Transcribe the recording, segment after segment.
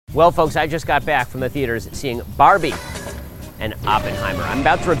Well, folks, I just got back from the theaters seeing Barbie and Oppenheimer. I'm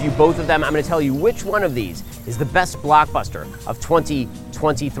about to review both of them. I'm going to tell you which one of these is the best blockbuster of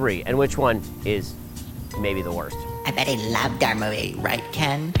 2023 and which one is maybe the worst. I bet he loved our movie, right,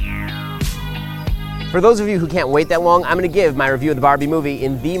 Ken? For those of you who can't wait that long, I'm going to give my review of the Barbie movie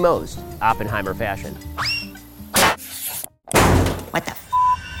in the most Oppenheimer fashion. What the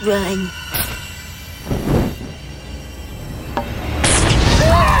Run.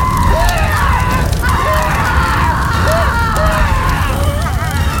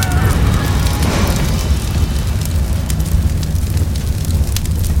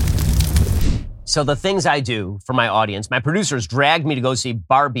 So the things I do for my audience, my producers dragged me to go see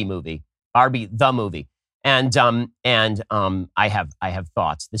Barbie the movie. And I have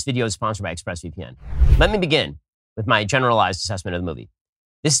thoughts. This video is sponsored by ExpressVPN. Let me begin with my generalized assessment of the movie.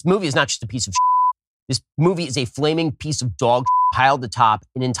 This movie is not just a piece of shit. This movie is a flaming piece of dog shit piled atop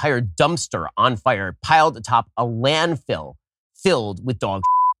an entire dumpster on fire, piled atop a landfill filled with dog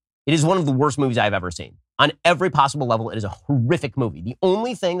shit. It is one of the worst movies I've ever seen. On every possible level, it is a horrific movie. The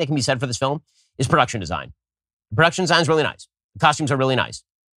only thing that can be said for this film is production design. The production design is really nice. The costumes are really nice.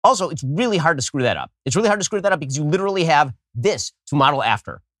 Also, it's really hard to screw that up. It's really hard to screw that up because you literally have this to model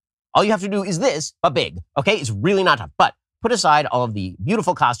after. All you have to do is this, but big, okay? It's really not tough. But put aside all of the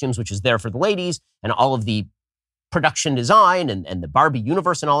beautiful costumes, which is there for the ladies, and all of the production design and the Barbie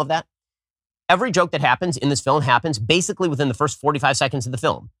universe and all of that. Every joke that happens in this film happens basically within the first 45 seconds of the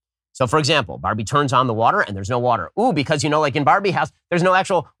film. So, for example, Barbie turns on the water and there's no water. Ooh, because, like in Barbie house, there's no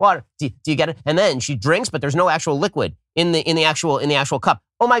actual water. Do you get it? And then she drinks, but there's no actual liquid in the actual cup.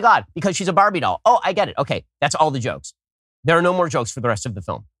 Oh my God, because she's a Barbie doll. Oh, I get it. Okay, that's all the jokes. There are no more jokes for the rest of the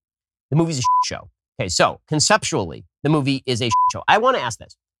film. The movie's a shit show. Okay, so conceptually, the movie is a shit show. I want to ask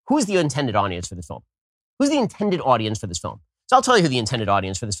this. Who is the intended audience for this film? Who's the intended audience for this film? So I'll tell you who the intended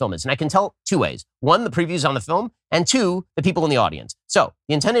audience for this film is. And I can tell two ways. One, the previews on the film, and two, the people in the audience. So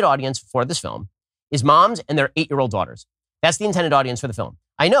the intended audience for this film is moms and their 8-year-old daughters. That's the intended audience for the film.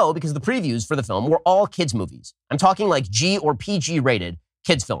 I know because the previews for the film were all kids' movies. I'm talking like G or PG rated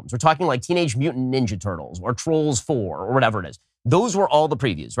kids' films. We're talking like Teenage Mutant Ninja Turtles or Trolls 4 or whatever it is. Those were all the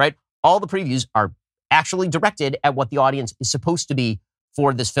previews, right? All the previews are actually directed at what the audience is supposed to be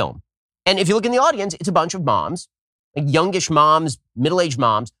for this film. And if you look in the audience, it's a bunch of moms, like youngish moms, middle-aged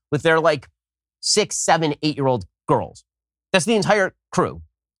moms with their 6, 7, 8-year-old girls. That's the entire crew.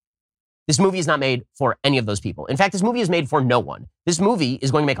 This movie is not made for any of those people. In fact, this movie is made for no one. This movie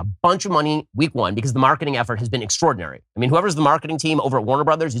is going to make a bunch of money week one because the marketing effort has been extraordinary. I mean, whoever's the marketing team over at Warner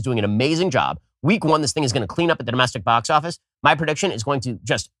Brothers is doing an amazing job. Week one, this thing is going to clean up at the domestic box office. My prediction is going to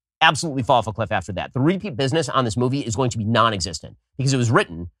just absolutely fall off a cliff after that. The repeat business on this movie is going to be non-existent because it was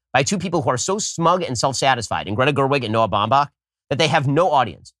written by two people who are so smug and self-satisfied, and Greta Gerwig and Noah Baumbach, that they have no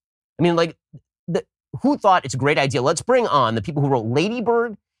audience. I mean, who thought it's a great idea? Let's bring on the people who wrote Lady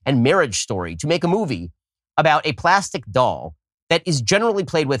Bird and Marriage Story to make a movie about a plastic doll that is generally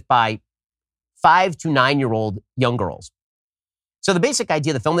played with by 5 to 9-year-old young girls. So the basic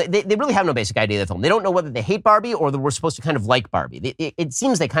idea of the film, they really have no basic idea of the film. They don't know whether they hate Barbie or that we're supposed to kind of like Barbie. It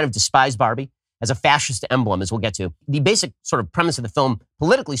seems they kind of despise Barbie as a fascist emblem, as we'll get to. The basic sort of premise of the film,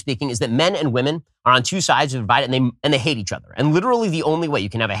 politically speaking, is that men and women are on two sides of the divide and they hate each other. And literally the only way you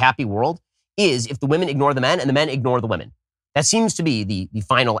can have a happy world is if the women ignore the men and the men ignore the women. That seems to be the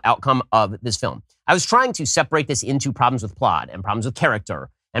final outcome of this film. I was trying to separate this into problems with plot and problems with character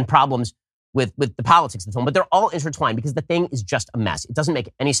and problems with the politics of the film, but they're all intertwined because the thing is just a mess. It doesn't make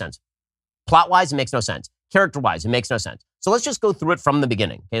any sense. Plot-wise, it makes no sense. Character-wise, it makes no sense. So let's just go through it from the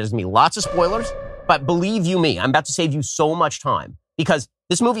beginning. Okay, there's going to be lots of spoilers, but believe you me, I'm about to save you so much time because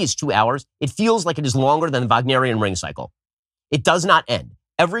this movie is 2 hours. It feels like it is longer than the Wagnerian ring cycle. It does not end.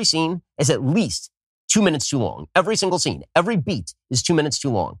 Every scene is at least 2 minutes too long. Every single scene, every beat is 2 minutes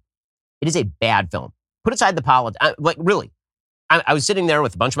too long. It is a bad film. Put aside the politics. Really, I was sitting there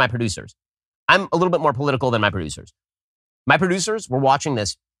with a bunch of my producers. I'm a little bit more political than my producers. My producers were watching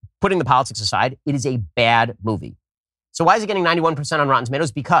this, putting the politics aside. It is a bad movie. So why is it getting 91% on Rotten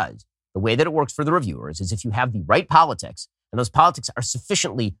Tomatoes? Because the way that it works for the reviewers is if you have the right politics, and those politics are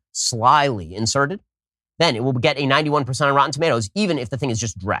sufficiently slyly inserted, then it will get a 91% on Rotten Tomatoes, even if the thing is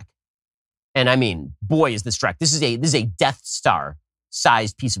just dreck. And I mean, boy, is this dreck. This is a Death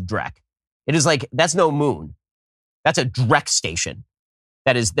Star-sized piece of dreck. It is that's no moon. That's a dreck station.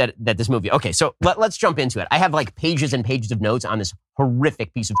 That this movie. Okay, so let's jump into it. I have pages and pages of notes on this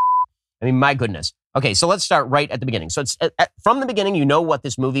horrific piece of I mean, my goodness. Okay, so let's start right at the beginning. So it's from the beginning, you know what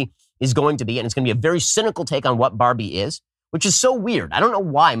this movie is going to be, and it's going to be a very cynical take on what Barbie is, which is so weird. I don't know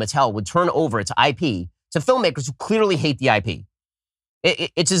why Mattel would turn over its IP to filmmakers who clearly hate the IP.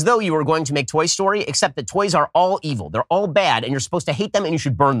 It's as though you were going to make Toy Story, except that toys are all evil. They're all bad, and you're supposed to hate them, and you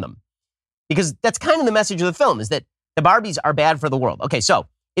should burn them. Because that's kind of the message of the film, is that the Barbies are bad for the world. Okay, so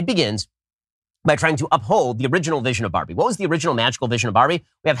it begins by trying to uphold the original vision of Barbie. What was the original magical vision of Barbie?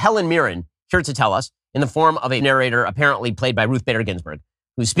 We have Helen Mirren here to tell us, in the form of a narrator apparently played by Ruth Bader Ginsburg,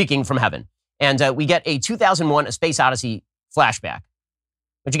 who's speaking from heaven. And we get a 2001 A Space Odyssey flashback.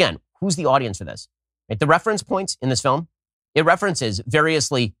 Which again, who's the audience for this? Right? The reference points in this film, it references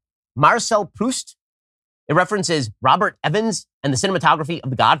variously Marcel Proust. It references Robert Evans and the cinematography of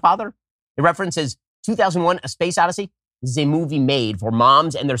The Godfather. It references 2001 A Space Odyssey. This is a movie made for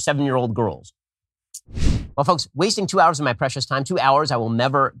moms and their 7-year-old girls. Well, folks, wasting 2 hours of my precious time, 2 hours I will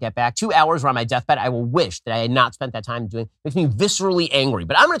never get back, 2 hours where on my deathbed I will wish that I had not spent that time doing, makes me viscerally angry.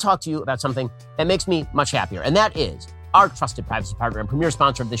 But I'm going to talk to you about something that makes me much happier, and that is our trusted privacy partner and premier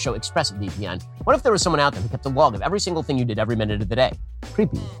sponsor of this show, ExpressVPN. What if there was someone out there who kept a log of every single thing you did every minute of the day?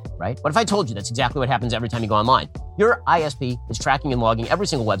 Creepy, right? What if I told you that's exactly what happens every time you go online? Your ISP is tracking and logging every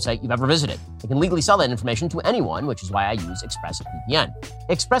single website you've ever visited. They can legally sell that information to anyone, which is why I use ExpressVPN.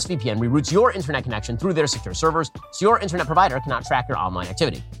 ExpressVPN reroutes your internet connection through their secure servers, so your internet provider cannot track your online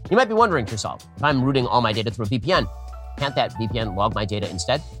activity. You might be wondering to yourself, if I'm routing all my data through a VPN, can't that VPN log my data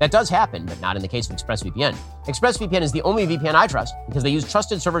instead? That does happen, but not in the case of ExpressVPN. ExpressVPN is the only VPN I trust because they use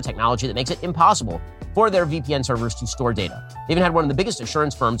trusted server technology that makes it impossible for their VPN servers to store data. They even had one of the biggest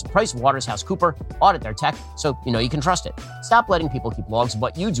assurance firms, PricewaterhouseCoopers, audit their tech, so you know you can trust it. Stop letting people keep logs of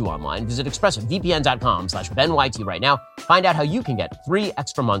what you do online. Visit expressvpn.com/BenYT right now. Find out how you can get 3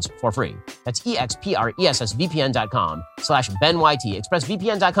 extra months for free. That's expressvpn.com/BenYT.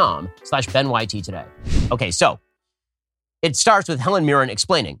 expressvpn.com/BenYT today. Okay, so it starts with Helen Mirren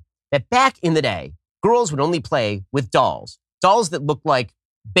explaining that back in the day, girls would only play with dolls that looked like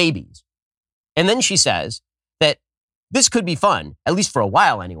babies. And then she says that this could be fun, at least for a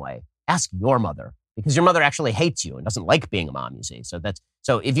while anyway. Ask your mother, because your mother actually hates you and doesn't like being a mom, you see. So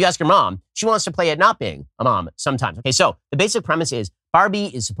if you ask your mom, she wants to play at not being a mom sometimes. Okay, so the basic premise is Barbie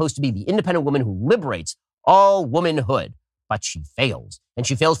is supposed to be the independent woman who liberates all womanhood, but she fails. And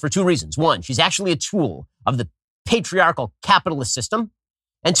she fails for 2 reasons. 1, she's actually a tool of the patriarchal capitalist system.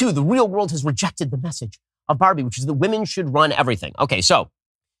 And 2, the real world has rejected the message of Barbie, which is that women should run everything. Okay, so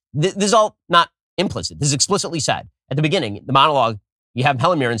this is all not implicit. This is explicitly said. At the beginning, the monologue, you have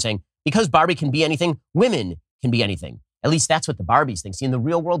Helen Mirren saying, because Barbie can be anything, women can be anything. At least that's what the Barbies think. See, in the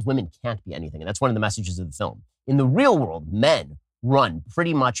real world, women can't be anything. And that's one of the messages of the film. In the real world, men run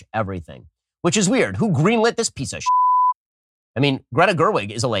pretty much everything, which is weird. Who greenlit this piece of shit? I mean, Greta Gerwig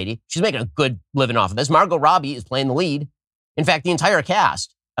is a lady. She's making a good living off of this. Margot Robbie is playing the lead. In fact, the entire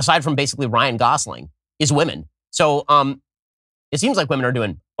cast, aside from basically Ryan Gosling, is women. So it seems like women are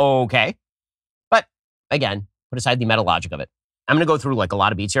doing okay. But again, put aside the meta logic of it. I'm going to go through like a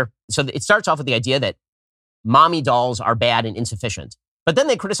lot of beats here. So it starts off with the idea that mommy dolls are bad and insufficient. But then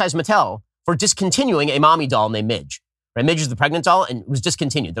they criticize Mattel for discontinuing a mommy doll named Midge. Right? Midge is the pregnant doll and it was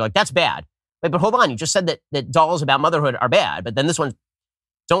discontinued. They're like, that's bad. Wait, but hold on. You just said that dolls about motherhood are bad, but then this one,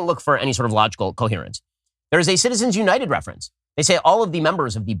 don't look for any sort of logical coherence. There is a Citizens United reference. They say all of the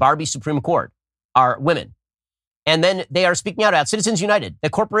members of the Barbie Supreme Court are women. And then they are speaking out about Citizens United,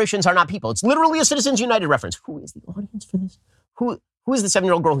 that corporations are not people. It's literally a Citizens United reference. Who is the audience for this? Who is the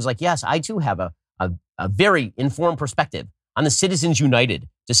 7-year-old girl who's like, yes, I too have a very informed perspective on the Citizens United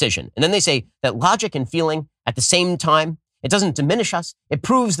decision. And then they say that logic and feeling at the same time, it doesn't diminish us. It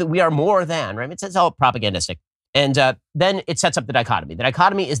proves that we are more than, right? It's all propagandistic. And then it sets up the dichotomy. The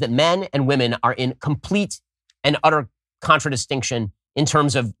dichotomy is that men and women are in complete and utter contradistinction in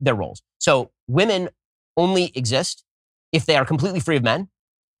terms of their roles. So women only exist if they are completely free of men,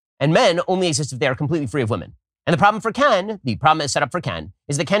 and men only exist if they are completely free of women. And the problem for Ken, the problem that's set up for Ken,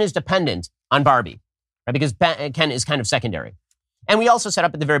 is that Ken is dependent on Barbie, right? Because Ken is kind of secondary. And we also set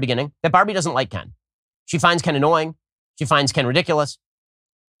up at the very beginning that Barbie doesn't like Ken. She finds Ken annoying. She finds Ken ridiculous,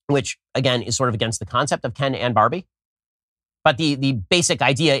 which, again, is sort of against the concept of Ken and Barbie. But the basic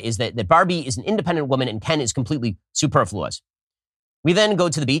idea is that Barbie is an independent woman and Ken is completely superfluous. We then go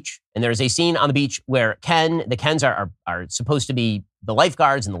to the beach, and there's a scene on the beach where the Kens are supposed to be the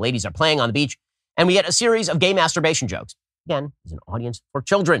lifeguards and the ladies are playing on the beach. And we get a series of gay masturbation jokes. Again, there's an audience for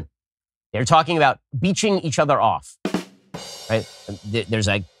children. They're talking about beaching each other off, right? There's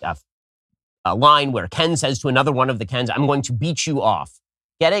a line where Ken says to another one of the Kens, I'm going to beat you off.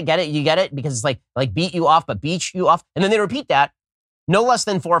 Get it? Get it? You get it? Because it's like beat you off, but beach you off. And then they repeat that no less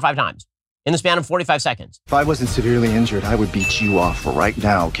than 4 or 5 times. in the span of 45 seconds. If I wasn't severely injured, I would beat you off right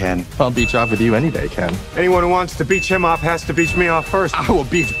now, Ken. I'll beat you off with you any day, Ken. Anyone who wants to beat him off has to beat me off first. I will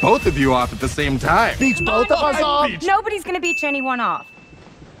beat both of you off at the same time. Beat both of us off? Nobody's gonna beat anyone off.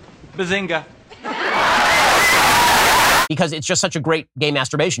 Bazinga. Because it's just such a great gay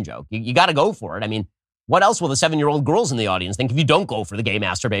masturbation joke. You got to go for it. I mean, what else will the 7-year-old girls in the audience think if you don't go for the gay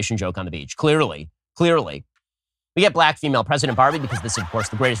masturbation joke on the beach? Clearly. We get black female President Barbie because this is, of course,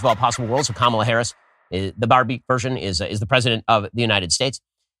 the greatest of all possible worlds. So Kamala Harris, the Barbie version, is the president of the United States.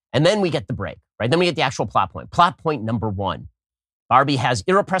 And then we get the break, right? Then we get the actual plot point. Plot point number 1. Barbie has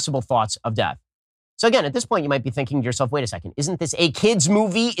irrepressible thoughts of death. So again, at this point, you might be thinking to yourself, wait a second, isn't this a kid's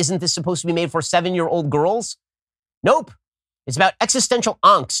movie? Isn't this supposed to be made for 7-year-old girls? Nope. It's about existential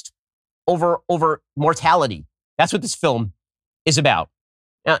angst over mortality. That's what this film is about.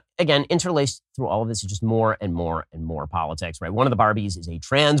 Now, again, interlaced through all of this is just more and more and more politics, right? One of the Barbies is a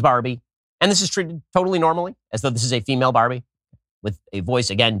trans Barbie, and this is treated totally normally, as though this is a female Barbie with a voice,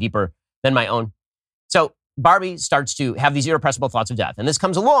 again, deeper than my own. So Barbie starts to have these irrepressible thoughts of death, and this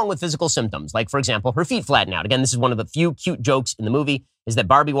comes along with physical symptoms, like, for example, her feet flatten out. Again, this is one of the few cute jokes in the movie, is that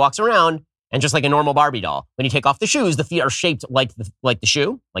Barbie walks around, and just like a normal Barbie doll, when you take off the shoes, the feet are shaped like the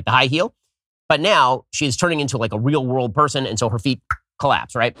shoe, like the high heel. But now she is turning into like a real world person, and so her feet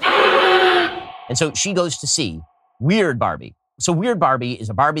collapse, right? And so she goes to see Weird Barbie. So Weird Barbie is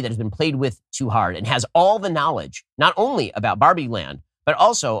a Barbie that has been played with too hard and has all the knowledge, not only about Barbie land, but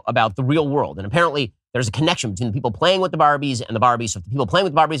also about the real world. And apparently there's a connection between the people playing with the Barbies and the Barbies. So if the people playing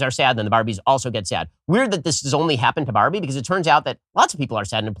with the Barbies are sad, then the Barbies also get sad. Weird that this has only happened to Barbie, because it turns out that lots of people are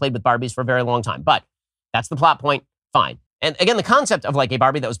sad and have played with Barbies for a very long time. But that's the plot point. Fine. And again, the concept of like a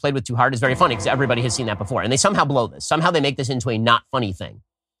Barbie that was played with too hard is very funny because everybody has seen that before. And they somehow blow this. Somehow they make this into a not funny thing.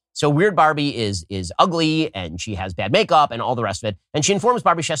 So Weird Barbie is ugly, and she has bad makeup and all the rest of it. And she informs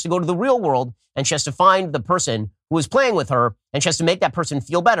Barbie she has to go to the real world, and she has to find the person who is playing with her, and she has to make that person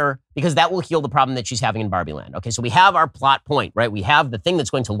feel better, because that will heal the problem that she's having in Barbie land. Okay, so we have our plot point, right? We have the thing that's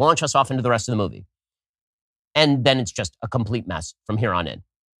going to launch us off into the rest of the movie. And then it's just a complete mess from here on in.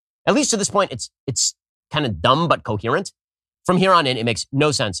 At least to this point, it's kind of dumb but coherent. From here on in, it makes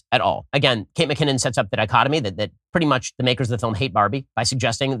no sense at all. Again, Kate McKinnon sets up the dichotomy that pretty much the makers of the film hate Barbie by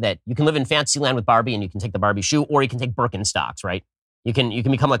suggesting that you can live in Fantasyland with Barbie and you can take the Barbie shoe, or you can take Birkenstocks, right? You can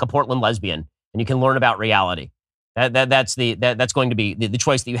become like a Portland lesbian and you can learn about reality. That's going to be the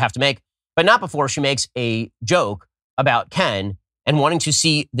choice that you have to make. But not before she makes a joke about Ken and wanting to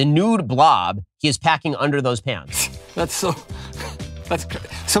see the nude blob he is packing under those pants.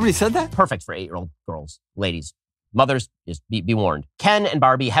 Somebody said that? Perfect for 8-year-old girls, ladies. Mothers, just be warned. Ken and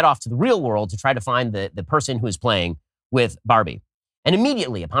Barbie head off to the real world to try to find the person who is playing with Barbie. And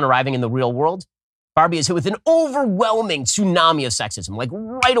immediately, upon arriving in the real world, Barbie is hit with an overwhelming tsunami of sexism. Like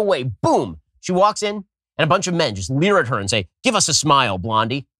right away, boom, she walks in and a bunch of men just leer at her and say, "Give us a smile,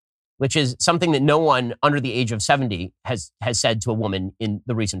 blondie," which is something that no one under the age of 70 has said to a woman in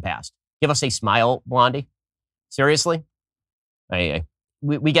the recent past. Give us a smile, blondie? Seriously?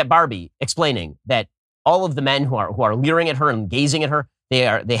 We get Barbie explaining that all of the men who are leering at her and gazing at her, they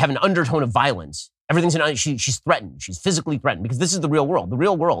have an undertone of violence. Everything's she's threatened. She's physically threatened, because this is the real world. The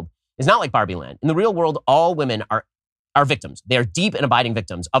real world is not like Barbie land. In the real world, all women are victims. They are deep and abiding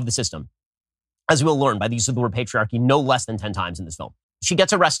victims of the system, as we'll learn by the use of the word patriarchy no less than 10 times in this film. She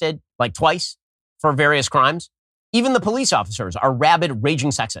gets arrested like twice for various crimes. Even the police officers are rabid, raging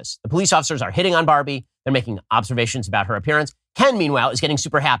sexists. The police officers are hitting on Barbie. They're making observations about her appearance. Ken, meanwhile, is getting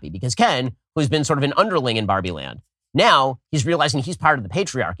super happy because Ken, who's been sort of an underling in Barbie land, now he's realizing he's part of the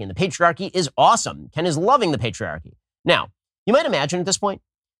patriarchy, and the patriarchy is awesome. Ken is loving the patriarchy. Now, you might imagine at this point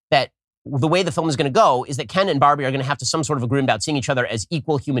that the way the film is going to go is that Ken and Barbie are going to have to some sort of agreement about seeing each other as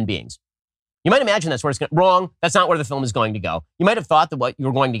equal human beings. You might imagine that's where it's going. Wrong. That's not where the film is going to go. You might have thought that what you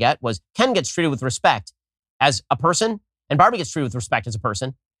were going to get was Ken gets treated with respect as a person, and Barbie gets treated with respect as a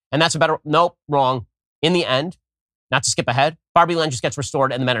person, and that's a better. Nope, wrong. In the end, not to skip ahead, Barbie land just gets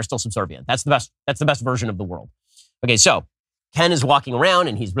restored, and the men are still subservient. That's the best. That's the best version of the world. Okay, so Ken is walking around,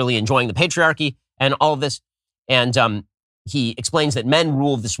 and he's really enjoying the patriarchy and all of this, and he explains that men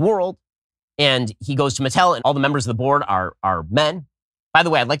rule this world, and he goes to Mattel, and all the members of the board are men. By the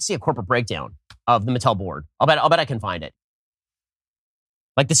way, I'd like to see a corporate breakdown of the Mattel board. I'll bet I can find it.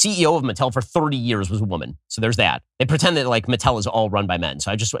 Like the CEO of Mattel for 30 years was a woman. So there's that. They pretend that like Mattel is all run by men.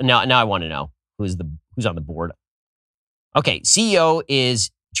 So now I want to know who's on the board. Okay, chairman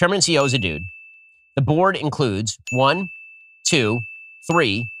and CEO is a dude. The board includes 1, 2,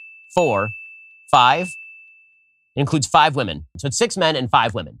 3, 4, 5. It includes 5 women. So it's 6 men and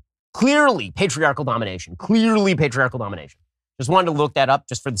 5 women. Clearly patriarchal domination. Just wanted to look that up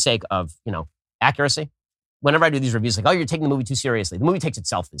just for the sake of, accuracy. Whenever I do these reviews, like, oh, you're taking the movie too seriously. The movie takes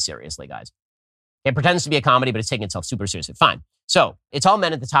itself this seriously, guys. It pretends to be a comedy, but it's taking itself super seriously. Fine. So it's all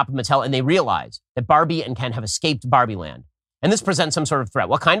men at the top of Mattel, and they realize that Barbie and Ken have escaped Barbie Land. And this presents some sort of threat.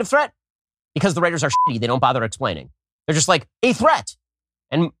 What kind of threat? Because the writers are shitty. They don't bother explaining. They're just like, a threat.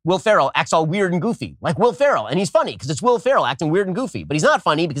 And Will Ferrell acts all weird and goofy, like Will Ferrell. And he's funny because it's Will Ferrell acting weird and goofy. But he's not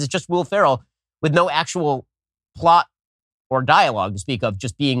funny because it's just Will Ferrell with no actual plot or dialogue to speak of,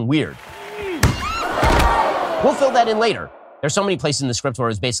 just being weird. We'll fill that in later. There's so many places in the script where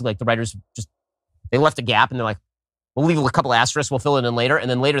it's basically like the writers just, they left a gap and they're like, we'll leave a couple asterisks, we'll fill it in later. And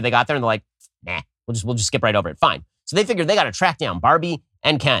then later they got there and they're like, nah, we'll just skip right over it. Fine. So they figured they got to track down Barbie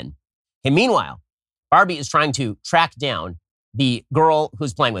and Ken. And meanwhile, Barbie is trying to track down the girl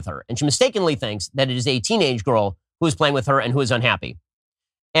who's playing with her. And she mistakenly thinks that it is a teenage girl who is playing with her and who is unhappy.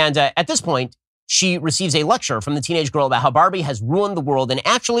 And at this point, she receives a lecture from the teenage girl about how Barbie has ruined the world and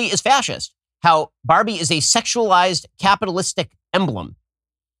actually is fascist. How Barbie is a sexualized capitalistic emblem.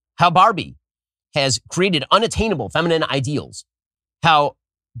 How Barbie has created unattainable feminine ideals. How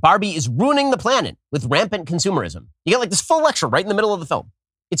Barbie is ruining the planet with rampant consumerism. You get like this full lecture right in the middle of the film.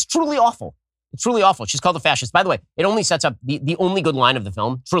 It's truly awful. It's truly awful. She's called a fascist. By the way, it only sets up the only good line of the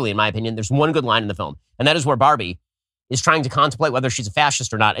film. Truly, in my opinion, there's one good line in the film. And that is where Barbie is trying to contemplate whether she's a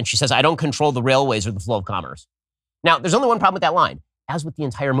fascist or not. And she says, I don't control the railways or the flow of commerce. Now, there's only one problem with that line. As with the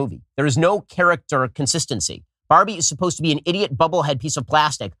entire movie, there is no character consistency. Barbie is supposed to be an idiot bubblehead piece of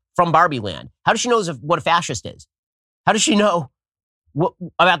plastic from Barbie Land. How does she know what a fascist is? How does she know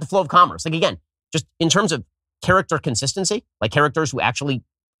about the flow of commerce? Like, again, just in terms of character consistency, like characters who actually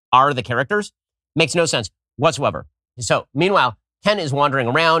are the characters, makes no sense whatsoever. So, meanwhile, Ken is wandering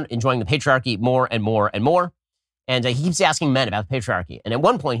around, enjoying the patriarchy more and more and more. And he keeps asking men about the patriarchy. And at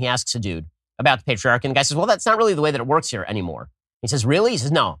one point, he asks a dude about the patriarchy. And the guy says, well, that's not really the way that it works here anymore. He says, really? He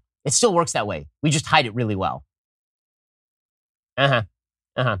says, no, it still works that way. We just hide it really well.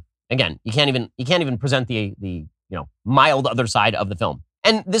 Again, you can't even present the mild other side of the film.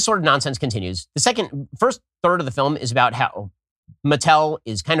 And this sort of nonsense continues. The first third of the film is about how Mattel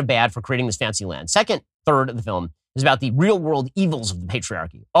is kind of bad for creating this fancy land. Second third of the film is about the real world evils of the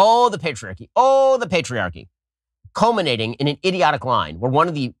patriarchy. Oh, the patriarchy. Oh, the patriarchy. Culminating in an idiotic line where one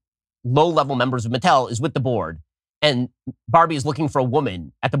of the low-level members of Mattel is with the board and Barbie is looking for a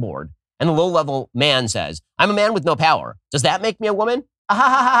woman at the board. And the low-level man says, I'm a man with no power. Does that make me a woman?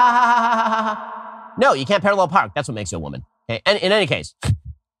 No, you can't parallel park. That's what makes you a woman. Okay? And in any case,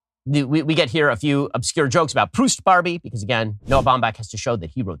 we get here a few obscure jokes about Proust Barbie, because again, Noah Baumbach has to show that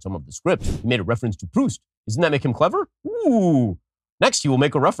he wrote some of the script. He made a reference to Proust. Doesn't that make him clever? Ooh. Next, he will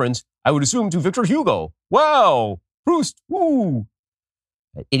make a reference, I would assume, to Victor Hugo. Wow. Proust. Ooh.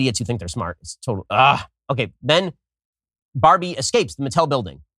 Idiots who think they're smart. It's total. Okay, then Barbie escapes the Mattel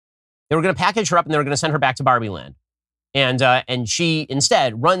building. They were going to package her up and they were going to send her back to Barbie Land. And she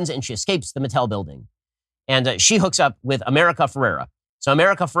instead runs and she escapes the Mattel building. And she hooks up with America Ferrera. So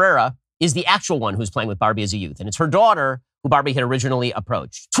America Ferrera is the actual one who's playing with Barbie as a youth. And it's her daughter who Barbie had originally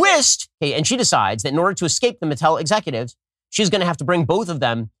approached. Twist! Okay, and she decides that in order to escape the Mattel executives, she's going to have to bring both of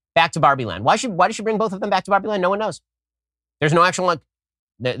them back to Barbie Land. Why does she bring both of them back to Barbie Land? No one knows. There's no actual,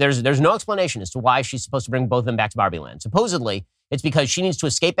 there's no explanation as to why she's supposed to bring both of them back to Barbie Land. Supposedly, it's because she needs to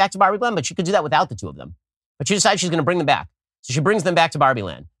escape back to Barbie Land, but she could do that without the two of them. But she decides she's going to bring them back. So she brings them back to Barbie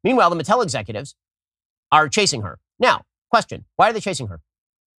Land. Meanwhile, the Mattel executives are chasing her. Now, question, why are they chasing her?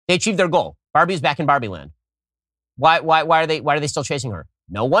 They achieved their goal. Barbie is back in Barbie Land. Why are they still chasing her?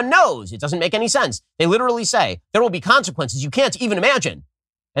 No one knows. It doesn't make any sense. They literally say, there will be consequences you can't even imagine.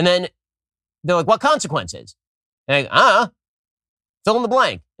 And then they're like, what consequences? And they fill in the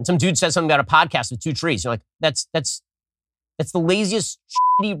blank. And some dude says something about a podcast with two trees. You're like, that's the laziest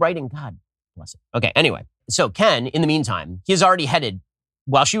shitty writing. God bless it. Okay, anyway. So Ken, in the meantime, he has already headed,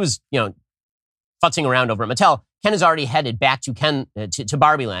 while she was, futzing around over at Mattel, Ken has already headed back to to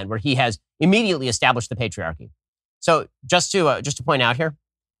Barbie Land, where he has immediately established the patriarchy. So just to point out here,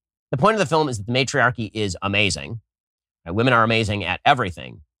 the point of the film is that the matriarchy is amazing. Right? Women are amazing at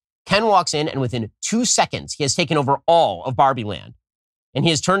everything. Ken walks in, and within 2 seconds, he has taken over all of Barbie Land, and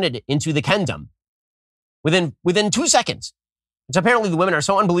he has turned it into the Kendom. Within 2 seconds. So apparently the women are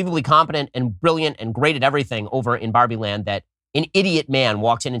so unbelievably competent and brilliant and great at everything over in Barbie Land that an idiot man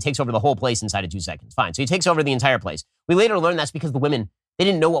walks in and takes over the whole place inside of 2 seconds. Fine. So he takes over the entire place. We later learn that's because the women, they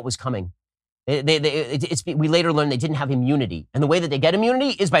didn't know what was coming. We later learn they didn't have immunity. And the way that they get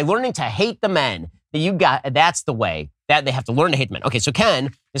immunity is by learning to hate the men. That's the way that they have to learn to hate the men. Okay, so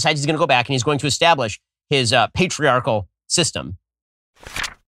Ken decides he's going to go back and he's going to establish his patriarchal system.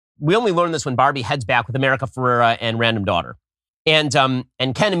 We only learn this when Barbie heads back with America Ferrera and random daughter. And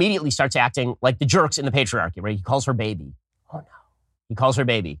Ken immediately starts acting like the jerks in the patriarchy, right? He calls her baby. Oh no. He calls her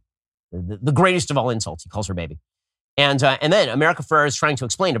baby. The greatest of all insults. He calls her baby. And then America Ferrera is trying to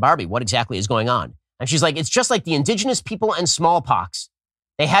explain to Barbie what exactly is going on. And she's like, it's just like the indigenous people and smallpox.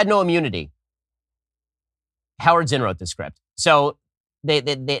 They had no immunity. Howard Zinn wrote the script. So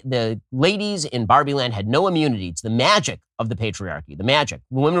the ladies in Barbie Land had no immunity to the magic of the patriarchy, the magic.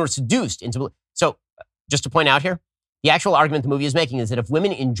 The women were seduced into... So just to point out here, the actual argument the movie is making is that if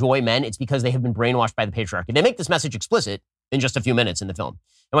women enjoy men, it's because they have been brainwashed by the patriarchy. They make this message explicit in just a few minutes in the film.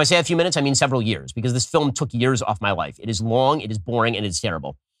 And when I say a few minutes, I mean several years, because this film took years off my life. It is long, it is boring, and it's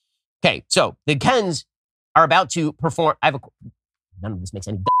terrible. Okay, so the Kens are about to perform... None of this makes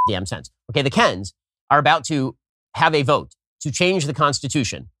any damn sense. Okay, the Kens are about to have a vote to change the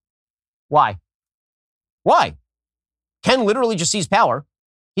Constitution. Why? Why? Ken literally just seized power.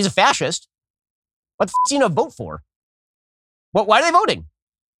 He's a fascist. What the f*** is he going to vote for? Why are they voting?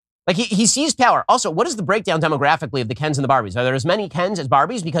 Like, he seized power. Also, what is the breakdown demographically of the Kens and the Barbies? Are there as many Kens as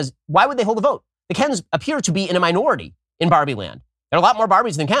Barbies? Because why would they hold a vote? The Kens appear to be in a minority in Barbie Land. There are a lot more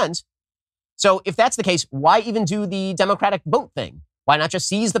Barbies than Kens. So if that's the case, why even do the democratic vote thing? Why not just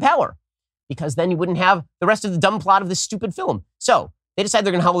seize the power? Because then you wouldn't have the rest of the dumb plot of this stupid film. So they decide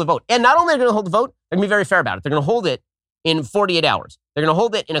they're going to hold the vote. And not only are they going to hold the vote, they're going to be very fair about it. They're going to hold it in 48 hours. They're going to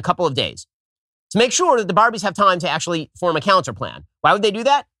hold it in a couple of days to make sure that the Barbies have time to actually form a counter plan. Why would they do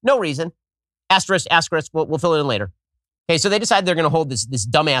that? No reason. Asterisk, asterisk, we'll fill it in later. Okay, so they decide they're going to hold this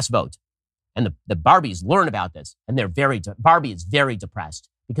dumbass vote. And the Barbies learn about this, and Barbie is very depressed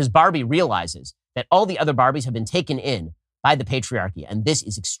because Barbie realizes that all the other Barbies have been taken in by the patriarchy, and this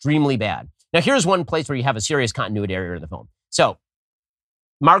is extremely bad. Now, here's one place where you have a serious continuity error in the film. So,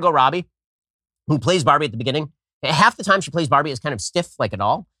 Margot Robbie, who plays Barbie at the beginning, half the time she plays Barbie is kind of stiff like a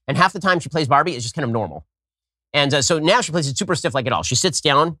doll, and half the time she plays Barbie is just kind of normal. And so now she plays it super stiff like a doll. She sits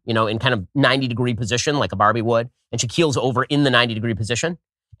down, in kind of 90-degree position like a Barbie would, and she keels over in the 90-degree position.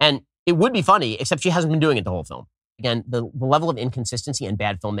 And it would be funny, except she hasn't been doing it the whole film. Again, the level of inconsistency and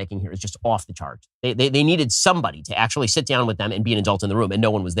bad filmmaking here is just off the chart. They needed somebody to actually sit down with them and be an adult in the room, and no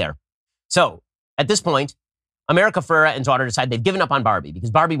one was there. So, at this point, America Ferrera and daughter decide they've given up on Barbie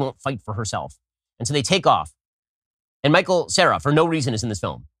because Barbie won't fight for herself. And so they take off. And Michael Cera, for no reason, is in this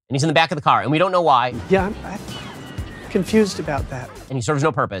film. And he's in the back of the car, and we don't know why. Yeah, I'm confused about that. And he serves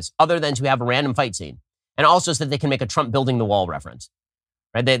no purpose other than to have a random fight scene. And also so that they can make a Trump building the wall reference.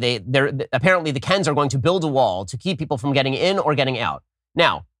 Right? They're apparently the Kens are going to build a wall to keep people from getting in or getting out.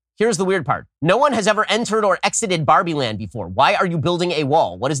 Now, here's the weird part. No one has ever entered or exited Barbie Land before. Why are you building a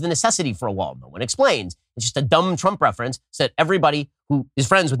wall? What is the necessity for a wall? No one explains. It's just a dumb Trump reference so that everybody who is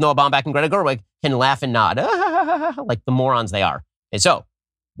friends with Noah Baumbach and Greta Gerwig can laugh and nod like the morons they are. And so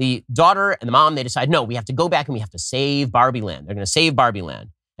the daughter and the mom, they decide, no, we have to go back and we have to save Barbie Land. They're going to save Barbie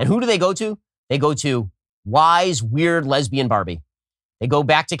Land. And who do they go to? They go to wise, weird lesbian Barbie. They go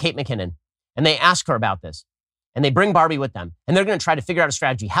back to Kate McKinnon and they ask her about this. And they bring Barbie with them. And they're going to try to figure out a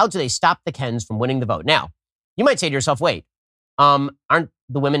strategy. How do they stop the Kens from winning the vote? Now, you might say to yourself, wait, aren't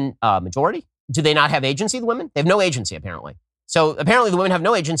the women majority? Do they not have agency, the women? They have no agency, apparently. So apparently the women have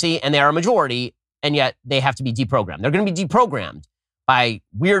no agency and they are a majority, and yet they have to be deprogrammed. They're going to be deprogrammed by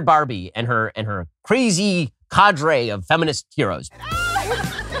weird Barbie and her crazy cadre of feminist heroes.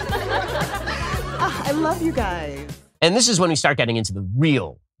 I love you guys. And this is when we start getting into the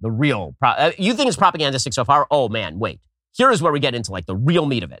real. You think it's propagandistic so far? Oh man, wait. Here is where we get into like the real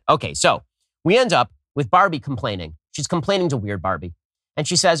meat of it. Okay, so we end up with Barbie complaining. She's complaining to weird Barbie. And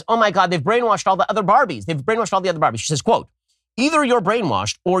she says, oh my God, they've brainwashed all the other Barbies. They've brainwashed all the other Barbies. She says, quote, either you're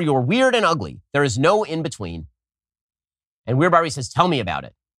brainwashed or you're weird and ugly. There is no in between. And weird Barbie says, tell me about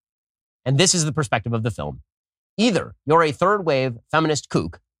it. And this is the perspective of the film. Either you're a third wave feminist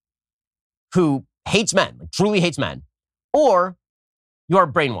kook who hates men, like truly hates men, or you're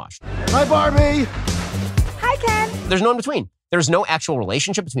brainwashed. Hi, Barbie. Hi, Ken. There's no in between. There's no actual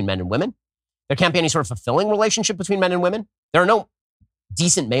relationship between men and women. There can't be any sort of fulfilling relationship between men and women. There are no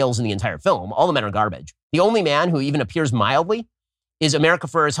decent males in the entire film. All the men are garbage. The only man who even appears mildly is America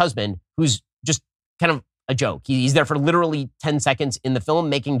Ferrera's husband, who's just kind of a joke. He's there for literally 10 seconds in the film,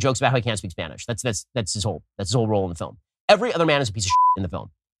 making jokes about how he can't speak Spanish. That's his whole role in the film. Every other man is a piece of shit in the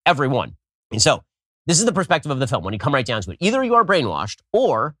film. Everyone. And so this is the perspective of the film when you come right down to it. Either you are brainwashed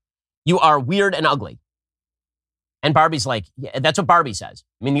or you are weird and ugly. And Barbie's like, yeah, that's what Barbie says.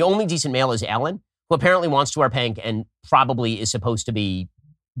 I mean, the only decent male is Alan, who apparently wants to wear pink and probably is supposed to be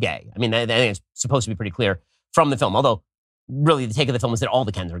gay. I mean, I think it's supposed to be pretty clear from the film. Although, really, the take of the film is that all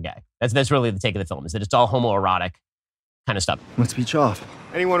the Kens are gay. That's really the take of the film, is that it's all homoerotic. kind of stuff. Let's beach off.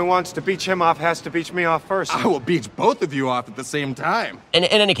 Anyone who wants to beach him off has to beach me off first. I will beach both of you off at the same time. In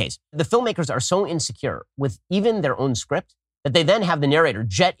any case, the filmmakers are so insecure with even their own script that they then have the narrator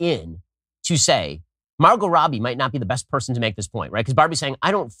jet in to say, Margot Robbie might not be the best person to make this point, right? Because Barbie's saying,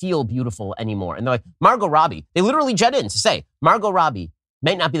 I don't feel beautiful anymore. And they're like, Margot Robbie. They literally jet in to say, Margot Robbie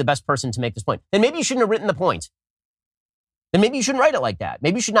might not be the best person to make this point. Then maybe you shouldn't have written the point. Then maybe you shouldn't write it like that.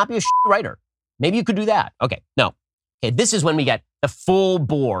 Maybe you should not be a writer. Maybe you could do that. Okay, no. Okay, this is when we get the full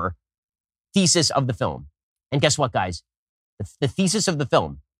bore thesis of the film. And guess what, guys? The thesis of the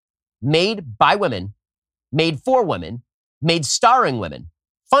film, made by women, made for women, made starring women,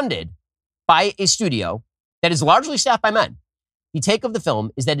 funded by a studio that is largely staffed by men. The take of the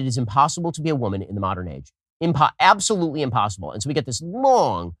film is that it is impossible to be a woman in the modern age. Absolutely impossible. And so we get this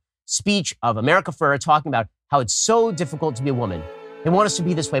long speech of America Ferrera talking about how it's so difficult to be a woman. They want us to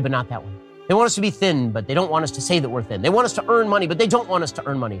be this way, but not that way. They want us to be thin, but they don't want us to say that we're thin. They want us to earn money, but they don't want us to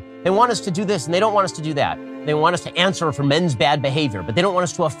earn money. They want us to do this, and they don't want us to do that. They want us to answer for men's bad behavior, but they don't want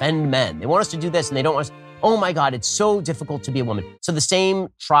us to offend men. They want us to do this, and they don't want us... Oh my God, it's so difficult to be a woman. So the same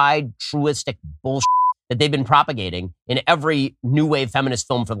tried, truistic bullshit that they've been propagating in every new wave feminist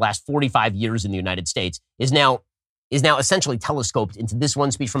film for the last 45 years in the United States is now essentially telescoped into this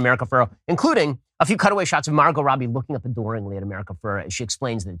one speech from America Ferrera, including a few cutaway shots of Margot Robbie looking up adoringly at America Ferrera as she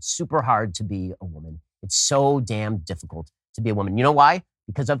explains that it's super hard to be a woman. It's so damn difficult to be a woman. You know why?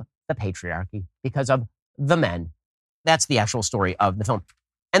 Because of the patriarchy, because of the men. That's the actual story of the film.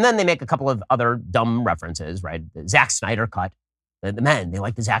 And then they make a couple of other dumb references, right? The Zack Snyder cut. The men, they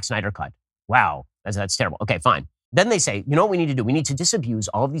like the Zack Snyder cut. Wow, that's terrible. Okay, fine. Then they say, you know what we need to do? We need to disabuse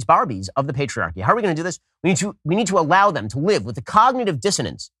all of these Barbies of the patriarchy. How are we going to do this? We need to allow them to live with the cognitive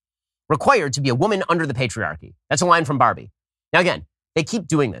dissonance required to be a woman under the patriarchy. That's a line from Barbie. Now again, they keep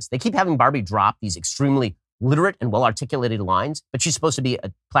doing this. They keep having Barbie drop these extremely literate and well-articulated lines, but she's supposed to be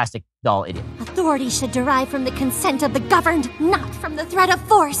a plastic doll idiot. Authority should derive from the consent of the governed, not from the threat of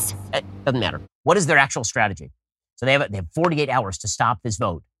force. It doesn't matter. What is their actual strategy? So they have 48 hours to stop this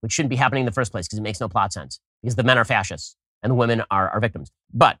vote, which shouldn't be happening in the first place because it makes no plot sense, because the men are fascists and the women are victims.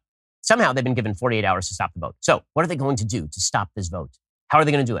 But somehow they've been given 48 hours to stop the vote. So what are they going to do to stop this vote? How are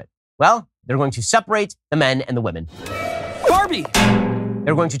they going to do it? Well, they're going to separate the men and the women. Barbie!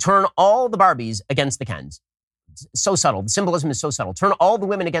 They're going to turn all the Barbies against the Kens. It's so subtle. The symbolism is so subtle. Turn all the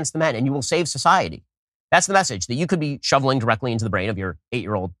women against the men and you will save society. That's the message that you could be shoveling directly into the brain of your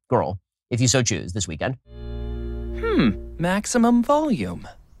 8-year-old girl, if you so choose, this weekend. Maximum volume.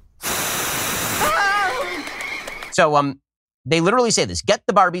 So they literally say this: get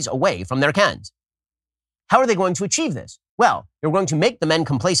the Barbies away from their Kens. How are they going to achieve this? Well, they're going to make the men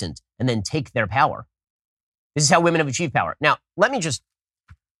complacent and then take their power. This is how women have achieved power. Now, let me just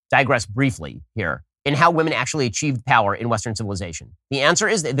digress briefly here in how women actually achieved power in Western civilization. The answer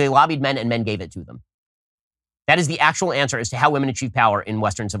is that they lobbied men and men gave it to them. That is the actual answer as to how women achieved power in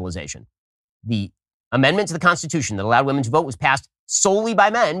Western civilization. The amendment to the Constitution that allowed women to vote was passed solely by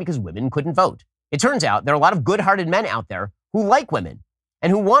men because women couldn't vote. It turns out there are a lot of good-hearted men out there who like women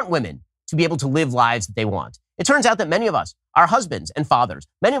and who want women to be able to live lives that they want. It turns out that many of us are husbands and fathers.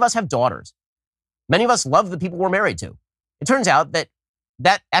 Many of us have daughters. Many of us love the people we're married to. It turns out that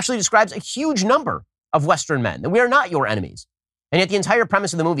that actually describes a huge number of Western men, that we are not your enemies. And yet the entire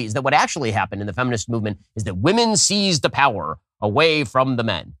premise of the movie is that what actually happened in the feminist movement is that women seized the power away from the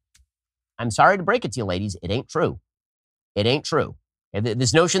men. I'm sorry to break it to you, ladies. It ain't true. It ain't true.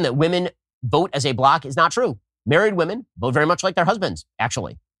 This notion that women vote as a block is not true. Married women vote very much like their husbands,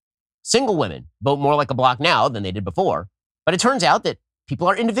 actually. Single women vote more like a block now than they did before. But it turns out that people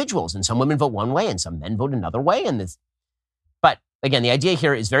are individuals, and some women vote one way and some men vote another way. But again, the idea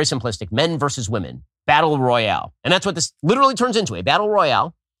here is very simplistic: men versus women, battle royale. And that's what this literally turns into, a battle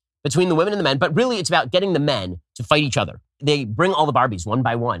royale between the women and the men. But really, it's about getting the men to fight each other. They bring all the Barbies one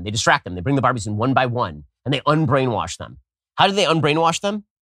by one. They distract them. They bring the Barbies in one by one, and they unbrainwash them. How do they unbrainwash them?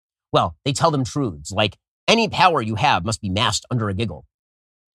 Well, they tell them truths like, any power you have must be masked under a giggle.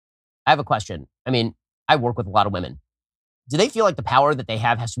 I have a question. I mean, I work with a lot of women. Do they feel like the power that they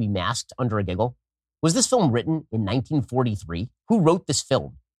have has to be masked under a giggle? Was this film written in 1943? Who wrote this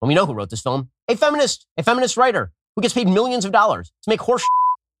film? Well, we know who wrote this film. A feminist writer who gets paid millions of dollars to make horse.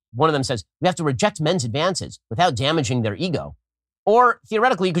 One of them says, we have to reject men's advances without damaging their ego. Or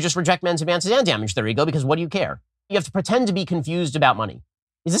theoretically, you could just reject men's advances and damage their ego, because what do you care? You have to pretend to be confused about money.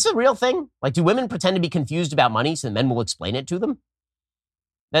 Is this a real thing? Like, do women pretend to be confused about money so the men will explain it to them?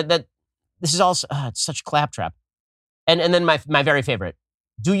 This is all it's such claptrap. And then my very favorite,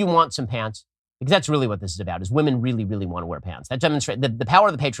 do you want some pants? Because that's really what this is about, is women really, really want to wear pants. That demonstrates the power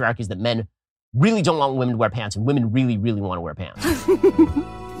of the patriarchy is that men really don't want women to wear pants, and women really, really want to wear pants.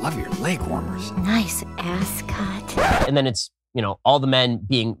 Love your leg warmers. Nice ass cut. And then it's, all the men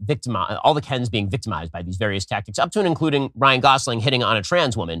being victimized, all the Kens being victimized by these various tactics, up to and including Ryan Gosling hitting on a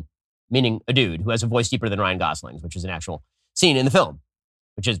trans woman, meaning a dude who has a voice deeper than Ryan Gosling's, which is an actual scene in the film,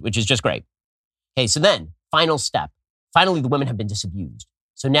 which is just great. Okay, so then, final step. Finally, the women have been disabused.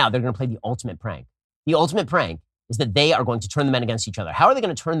 So now they're going to play the ultimate prank. The ultimate prank is that they are going to turn the men against each other. How are they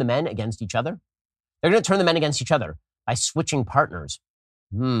going to turn the men against each other? They're going to turn the men against each other by switching partners.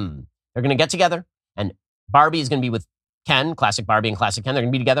 They're going to get together, and Barbie is going to be with Ken, classic Barbie and classic Ken. They're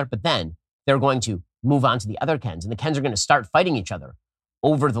going to be together, but then they're going to move on to the other Kens, and the Kens are going to start fighting each other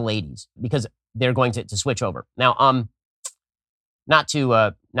over the ladies because they're going to switch over. Now, not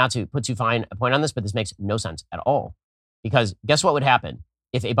to put too fine a point on this, but this makes no sense at all. Because guess what would happen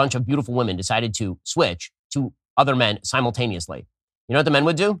if a bunch of beautiful women decided to switch to other men simultaneously? You know what the men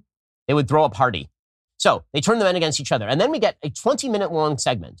would do? They would throw a party. So they turn the men against each other. And then we get a 20-minute long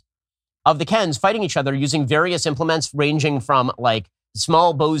segment of the Kens fighting each other using various implements ranging from like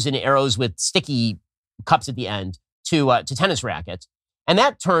small bows and arrows with sticky cups at the end to tennis rackets. And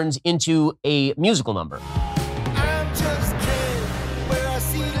that turns into a musical number.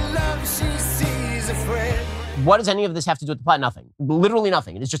 What does any of this have to do with the plot? Nothing. Literally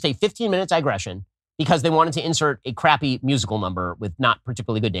nothing. It is just a 15-minute digression because they wanted to insert a crappy musical number with not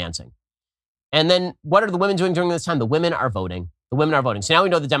particularly good dancing. And then what are the women doing during this time? The women are voting. The women are voting. So now we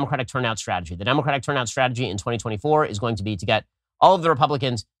know the Democratic turnout strategy. The Democratic turnout strategy in 2024 is going to be to get all of the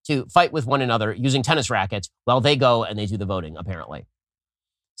Republicans to fight with one another using tennis rackets while they go and they do the voting, apparently.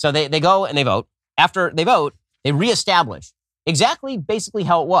 So they go and they vote. After they vote, they reestablish exactly basically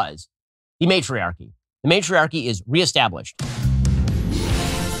how it was, the matriarchy. The matriarchy is reestablished.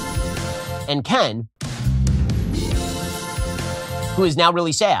 And Ken, who is now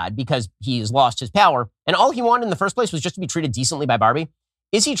really sad because he's lost his power, and all he wanted in the first place was just to be treated decently by Barbie.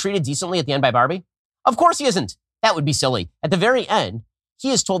 Is he treated decently at the end by Barbie? Of course he isn't. That would be silly. At the very end,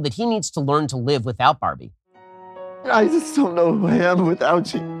 he is told that he needs to learn to live without Barbie. I just don't know who I am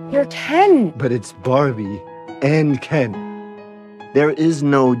without you. You're Ken. But it's Barbie and Ken. There is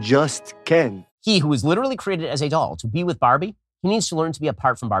no just Ken. He, who was literally created as a doll to be with Barbie, he needs to learn to be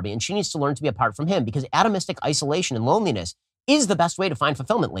apart from Barbie, and she needs to learn to be apart from him because atomistic isolation and loneliness is the best way to find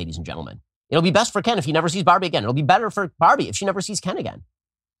fulfillment, ladies and gentlemen. It'll be best for Ken if he never sees Barbie again. It'll be better for Barbie if she never sees Ken again.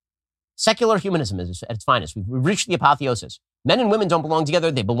 Secular humanism is at its finest. We've reached the apotheosis. Men and women don't belong together.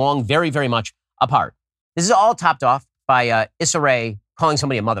 They belong very, very much apart. This is all topped off by Issa Rae calling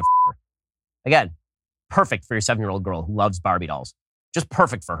somebody a motherfucker. Again, perfect for your 7-year-old girl who loves Barbie dolls. Just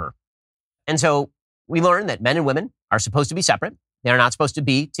perfect for her. And so we learn that men and women are supposed to be separate. They are not supposed to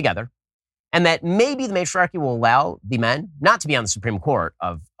be together. And that maybe the matriarchy will allow the men not to be on the Supreme Court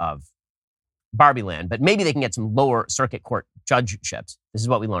of Barbie Land, but maybe they can get some lower circuit court judgeships. This is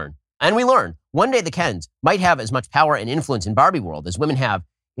what we learn. And we learn one day the Kens might have as much power and influence in Barbie world as women have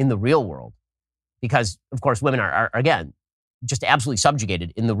in the real world. Because, of course, women are again, just absolutely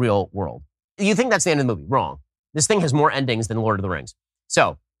subjugated in the real world. You think that's the end of the movie? Wrong. This thing has more endings than Lord of the Rings.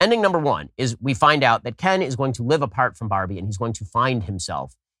 So, ending number 1 is we find out that Ken is going to live apart from Barbie and he's going to find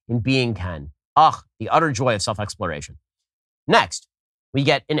himself in being Ken. Ugh, the utter joy of self-exploration. Next, we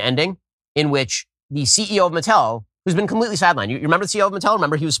get an ending in which the CEO of Mattel, who's been completely sidelined. You remember the CEO of Mattel?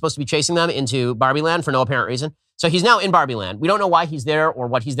 Remember he was supposed to be chasing them into Barbie Land for no apparent reason? So he's now in Barbie Land. We don't know why he's there or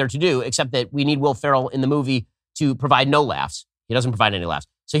what he's there to do, except that we need Will Ferrell in the movie to provide no laughs. He doesn't provide any laughs.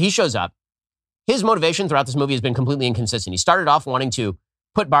 So he shows up. His motivation throughout this movie has been completely inconsistent. He started off wanting to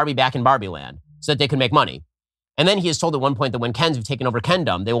put Barbie back in Barbie Land so that they could make money. And then he is told at one point that when Kens have taken over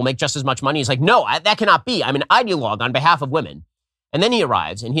Kendom, they will make just as much money. He's like, no, that cannot be. I'm an ideologue on behalf of women. And then he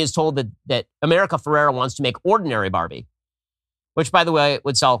arrives and he is told that America Ferrera wants to make ordinary Barbie, which, by the way,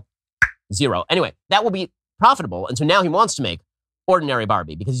 would sell 0. Anyway, that will be profitable. And so now he wants to make ordinary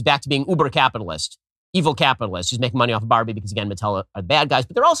Barbie because he's back to being uber capitalist, evil capitalist. He's making money off of Barbie because, again, Mattel are the bad guys,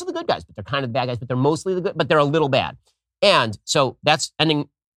 but they're also the good guys. But they're kind of the bad guys, but they're mostly the good, but they're a little bad. And so that's ending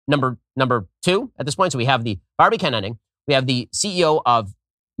number 2 at this point. So we have the Barbie Ken ending. We have the CEO of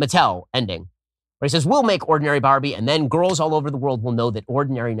Mattel ending, where he says, we'll make ordinary Barbie, and then girls all over the world will know that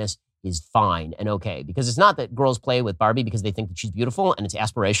ordinariness is fine and okay. Because it's not that girls play with Barbie because they think that she's beautiful and it's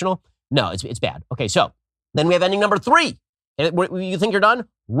aspirational. No, it's bad. Okay, so then we have ending number 3. You think you're done?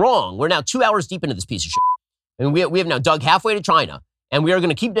 Wrong. We're now 2 hours deep into this piece of shit. And we have now dug halfway to China, and we are going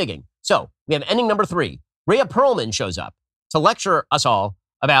to keep digging. So we have ending number 3. Rhea Perlman shows up to lecture us all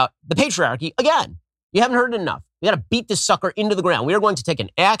about the patriarchy again. You haven't heard it enough. We got to beat this sucker into the ground. We are going to take an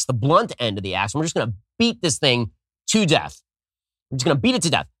axe, the blunt end of the axe, and we're just going to beat this thing to death. I'm just going to beat it to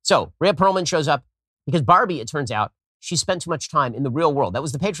death. So Rhea Perlman shows up because Barbie, it turns out, she spent too much time in the real world. That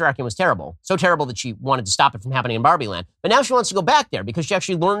was the patriarchy was terrible. So terrible that she wanted to stop it from happening in Barbie land. But now she wants to go back there because she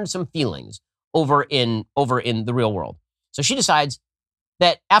actually learned some feelings over in the real world. So she decides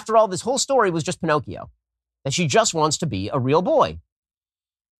that after all, this whole story was just Pinocchio, that she just wants to be a real boy.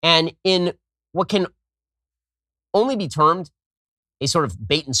 And in what can only be termed a sort of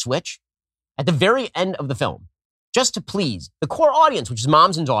bait and switch, at the very end of the film, just to please the core audience, which is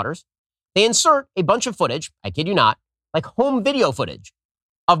moms and daughters, they insert a bunch of footage, I kid you not, like home video footage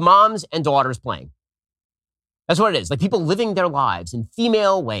of moms and daughters playing. That's what it is, like people living their lives in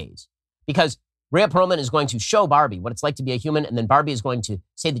female ways. Because Rhea Perlman is going to show Barbie what it's like to be a human, and then Barbie is going to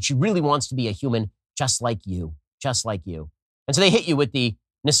say that she really wants to be a human just like you, just like you. And so they hit you with the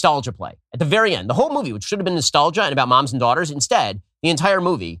nostalgia play. At the very end, the whole movie, which should have been nostalgia and about moms and daughters, instead, the entire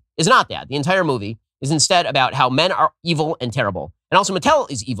movie is not that. The entire movie is instead about how men are evil and terrible. And also Mattel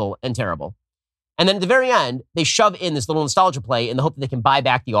is evil and terrible. And then at the very end, they shove in this little nostalgia play in the hope that they can buy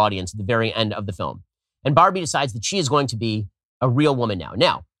back the audience at the very end of the film. And Barbie decides that she is going to be a real woman now.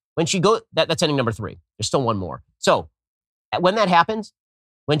 Now, when she goes, that's ending number 3. There's still one more. So when that happens,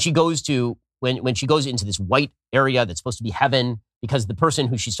 when she goes to, when she goes into this white area that's supposed to be heaven, because the person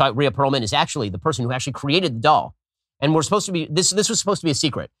who she's talking, Rhea Perlman, is actually the person who actually created the doll. And we're supposed to be, this was supposed to be a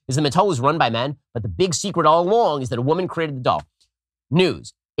secret, is that Mattel was run by men, but the big secret all along is that a woman created the doll.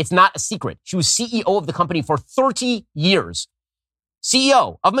 News. It's not a secret. She was CEO of the company for 30 years.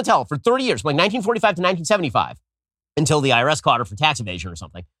 CEO of Mattel for 30 years, from like 1945 to 1975, until the IRS caught her for tax evasion or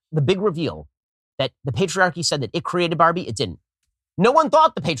something. The big reveal that the patriarchy said that it created Barbie, it didn't. No one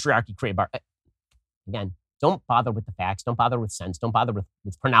thought the patriarchy created Barbie. Again, don't bother with the facts. Don't bother with sense. Don't bother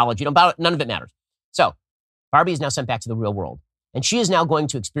with chronology. Don't bother. None of it matters. So Barbie is now sent back to the real world. And she is now going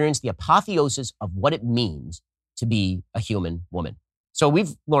to experience the apotheosis of what it means to be a human woman. So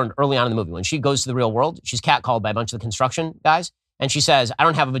we've learned early on in the movie, when she goes to the real world, she's catcalled by a bunch of the construction guys. And she says, I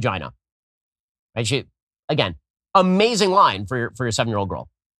don't have a vagina. Right? She, again, amazing line for your 7-year-old girl.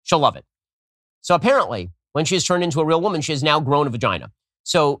 She'll love it. So apparently, when she is turned into a real woman, she has now grown a vagina.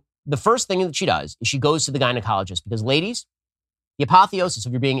 So the first thing that she does is she goes to the gynecologist, because ladies, the apotheosis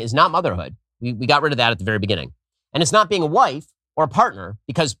of your being is not motherhood. We got rid of that at the very beginning. And it's not being a wife or a partner,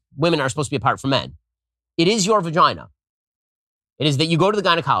 because women are supposed to be apart from men. It is your vagina. It is that you go to the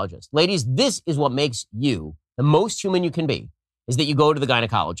gynecologist. Ladies, this is what makes you the most human you can be, is that you go to the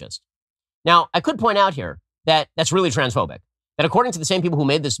gynecologist. Now, I could point out here that that's really transphobic. That according to the same people who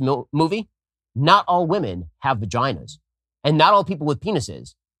made this movie, not all women have vaginas. And not all people with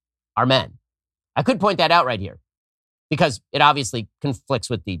penises are men. I could point that out right here, because it obviously conflicts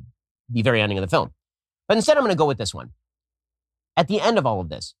with the very ending of the film. But instead, I'm going to go with this one. At the end of all of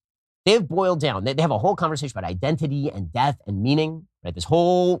this, they've boiled down. They have a whole conversation about identity and death and meaning, right? This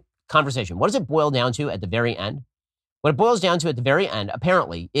whole conversation. What does it boil down to at the very end? What it boils down to at the very end,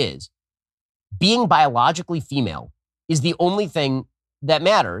 apparently, is being biologically female is the only thing that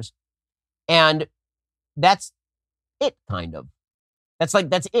matters. And that's it, kind of. That's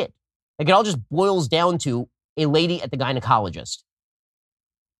it. Like, it all just boils down to a lady at the gynecologist.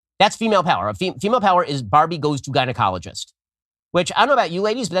 That's female power. Female power is Barbie goes to gynecologist. Which, I don't know about you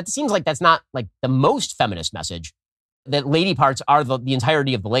ladies, but that seems like that's not like the most feminist message, that lady parts are the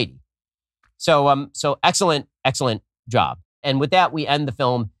entirety of the lady. So excellent job. And with that, we end the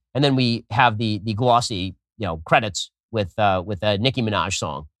film, and then we have the glossy, credits with a Nicki Minaj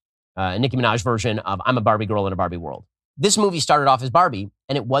song, a Nicki Minaj version of I'm a Barbie Girl in a Barbie World. This movie started off as Barbie,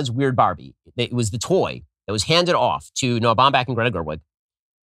 and it was Weird Barbie. It was the toy that was handed off to Noah Baumbach and Greta Gerwig,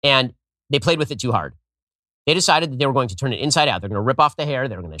 and they played with it too hard. They decided that they were going to turn it inside out. They're going to rip off the hair.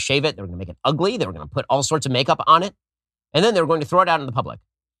 They were going to shave it. They were going to make it ugly. They were going to put all sorts of makeup on it. And then they were going to throw it out in the public.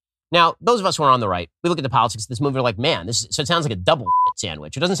 Now, those of us who are on the right, we look at the politics of this movie, we're like, man, so it sounds like a double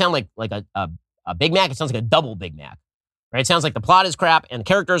sandwich. It doesn't sound like a Big Mac. It sounds like a double Big Mac. Right? It sounds like the plot is crap, and the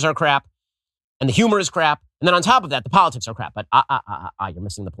characters are crap, and the humor is crap. And then on top of that, the politics are crap. But you're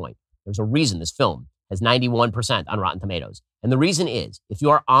missing the point. There's a reason this film has 91% on Rotten Tomatoes. And the reason is, if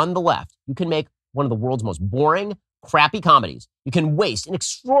you are on the left, you can make one of the world's most boring, crappy comedies. You can waste an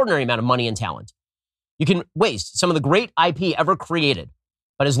extraordinary amount of money and talent. You can waste some of the great IP ever created.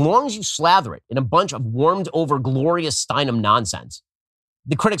 But as long as you slather it in a bunch of warmed over glorious Steinem nonsense,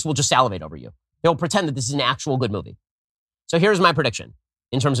 the critics will just salivate over you. They'll pretend that this is an actual good movie. So here's my prediction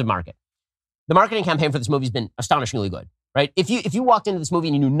in terms of market. The marketing campaign for this movie has been astonishingly good, right? If you walked into this movie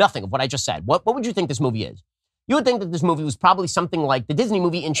and you knew nothing of what I just said, what would you think this movie is? You would think that this movie was probably something like the Disney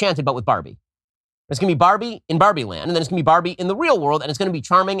movie Enchanted, but with Barbie. It's going to be Barbie in Barbie land, and then it's going to be Barbie in the real world, and it's going to be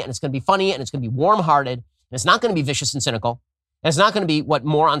charming, and it's going to be funny, and it's going to be warm-hearted, and it's not going to be vicious and cynical. And it's not going to be what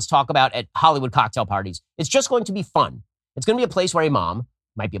morons talk about at Hollywood cocktail parties. It's just going to be fun. It's going to be a place where a mom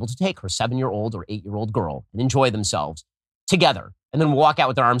might be able to take her 7-year-old or 8-year-old girl and enjoy themselves together and then walk out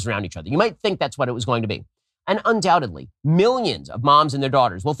with their arms around each other. You might think that's what it was going to be. And undoubtedly, millions of moms and their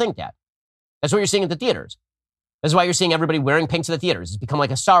daughters will think that. That's what you're seeing at the theaters. That's why you're seeing everybody wearing pink to the theaters. It's become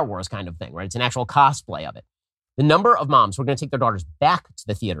like a Star Wars kind of thing, right? It's an actual cosplay of it. The number of moms who are going to take their daughters back to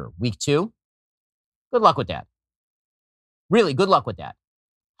the theater week 2, good luck with that. Really, good luck with that.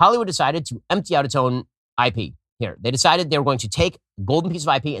 Hollywood decided to empty out its own IP here. They decided they were going to take a golden piece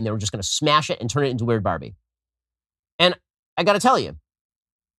of IP and they were just going to smash it and turn it into Weird Barbie. And I got to tell you,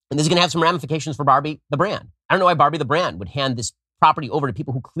 and this is going to have some ramifications for Barbie the brand. I don't know why Barbie the brand would hand this property over to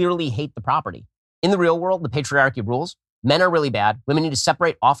people who clearly hate the property. In the real world, the patriarchy rules. Men are really bad. Women need to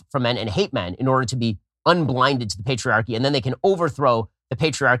separate off from men and hate men in order to be unblinded to the patriarchy, and then they can overthrow the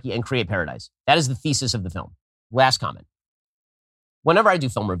patriarchy and create paradise. That is the thesis of the film. Last comment. Whenever I do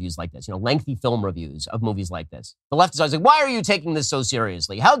film reviews like this, lengthy film reviews of movies like this, the left is always like, why are you taking this so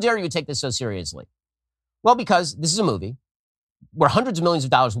seriously? How dare you take this so seriously? Well, because this is a movie where hundreds of millions of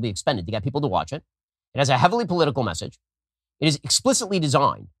dollars will be expended to get people to watch it. It has a heavily political message. It is explicitly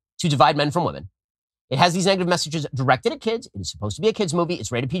designed to divide men from women. It has these negative messages directed at kids. It is supposed to be a kids movie.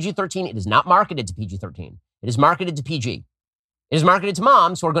 It's rated PG-13. It is not marketed to PG-13. It is marketed to PG. It is marketed to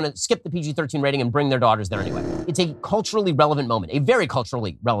moms who are going to skip the PG-13 rating and bring their daughters there anyway. It's a culturally relevant moment, a very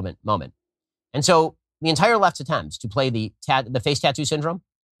culturally relevant moment. And so the entire left's attempts to play the face tattoo syndrome,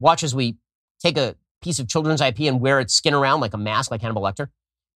 watch as we take a piece of children's IP and wear its skin around like a mask, like Hannibal Lecter,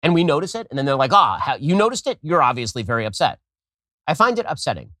 and we notice it, and then they're like, you noticed it? You're obviously very upset. I find it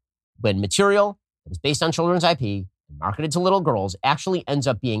upsetting when material that is based on children's IP and marketed to little girls actually ends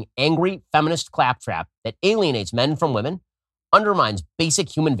up being angry feminist claptrap that alienates men from women, undermines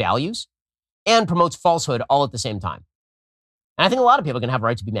basic human values, and promotes falsehood all at the same time. And I think a lot of people are going to have a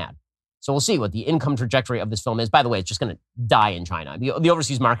right to be mad. So we'll see what the income trajectory of this film is. By the way, it's just going to die in China. The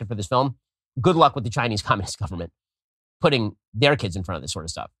overseas market for this film, good luck with the Chinese Communist government putting their kids in front of this sort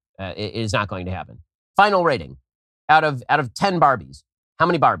of stuff. It is not going to happen. Final rating. Out of 10 Barbies, how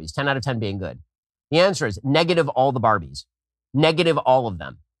many Barbies? 10 out of 10 being good. The answer is negative all the Barbies. Negative all of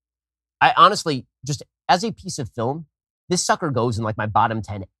them. I honestly, just as a piece of film, this sucker goes in like my bottom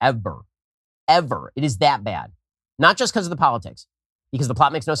 10 ever. Ever. It is that bad. Not just because of the politics, because the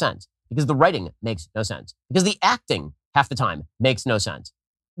plot makes no sense, because the writing makes no sense, because the acting half the time makes no sense.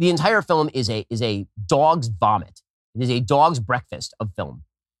 The entire film is a dog's vomit. It is a dog's breakfast of film.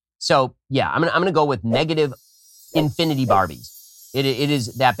 So yeah, I'm gonna go with negative infinity Barbies. It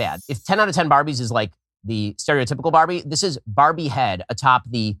is that bad. If 10 out of 10 Barbies is like the stereotypical Barbie, this is Barbie head atop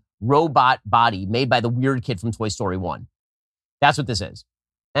the robot body made by the weird kid from Toy Story 1. That's what this is.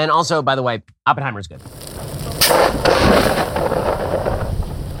 And also, by the way, Oppenheimer is good.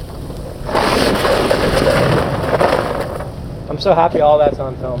 I'm so happy all that's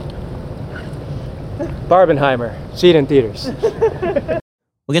on film. Barbenheimer. See it in theaters.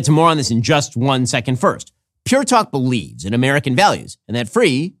 We'll get to more on this in just 1 second. First, Pure Talk believes in American values, and that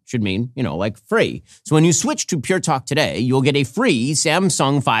free should mean, like free. So when you switch to Pure Talk today, you'll get a free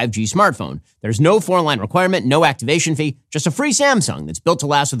Samsung 5G smartphone. There's no foreign line requirement, no activation fee, just a free Samsung that's built to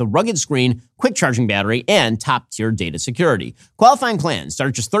last with a rugged screen, quick charging battery, and top-tier data security. Qualifying plans start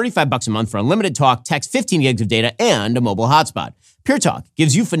at just $35 a month for unlimited talk, text, 15 gigs of data, and a mobile hotspot. Pure Talk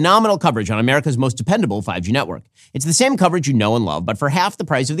gives you phenomenal coverage on America's most dependable 5G network. It's the same coverage you know and love, but for half the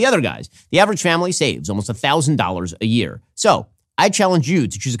price of the other guys. The average family saves almost $1,000 a year. So, I challenge you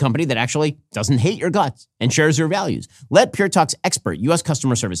to choose a company that actually doesn't hate your guts and shares your values. Let Pure Talk's expert U.S.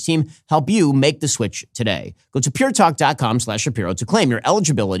 customer service team help you make the switch today. Go to puretalk.com/Shapiro to claim your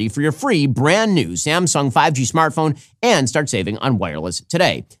eligibility for your free brand new Samsung 5G smartphone and start saving on wireless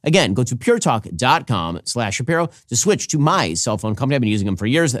today. Again, go to puretalk.com/Shapiro to switch to my cell phone company. I've been using them for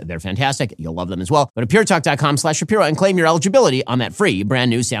years. They're fantastic. You'll love them as well. Go to puretalk.com/Shapiro and claim your eligibility on that free brand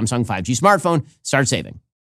new Samsung 5G smartphone. Start saving.